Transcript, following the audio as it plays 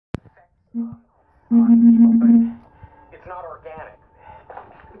on people, but it's not organic.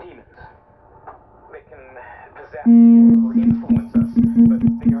 Demons. They can possess or influence us, but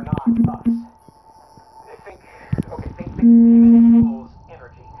they are not us. Think demon equals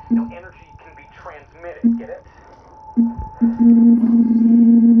energy. Now, energy can be transmitted, get it?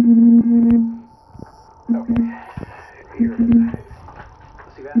 Okay, here it is.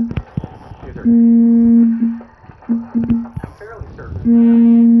 See that? Here's our I'm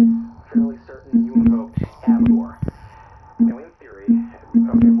fairly certain you invoked Abador. Now, in theory,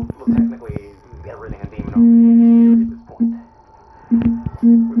 well, technically, everything in demonology is theory at this point.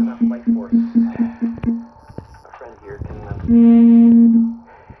 With enough life force, a friend here can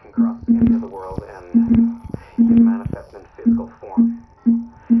cross into the world and he can manifest in physical form.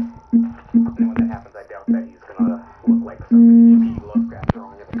 And when that happens, I doubt that he's gonna look like some H.P. Lovecraft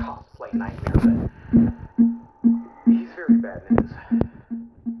drawing of a cosplay nightmare, but he's very bad news.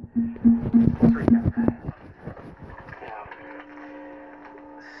 Let's recap. Now,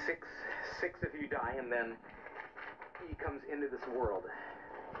 six of you die, and then he comes into this world.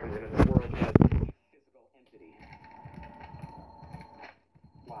 Comes into this world as a physical entity.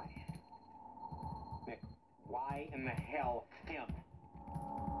 Why? Nick, why in the hell him?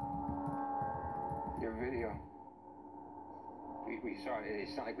 Your video. We saw it.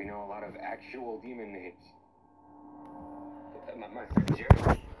 It's not like we know a lot of actual demon names. My friend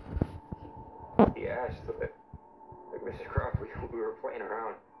Jerry. He asked, like Mrs. Croft, we were playing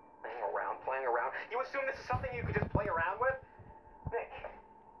around. Playing around? You assume this is something you could just play around with? Nick.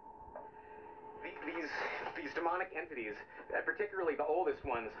 These demonic entities, particularly the oldest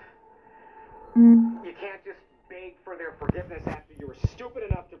ones, you can't just beg for their forgiveness after you were stupid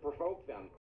enough to provoke them.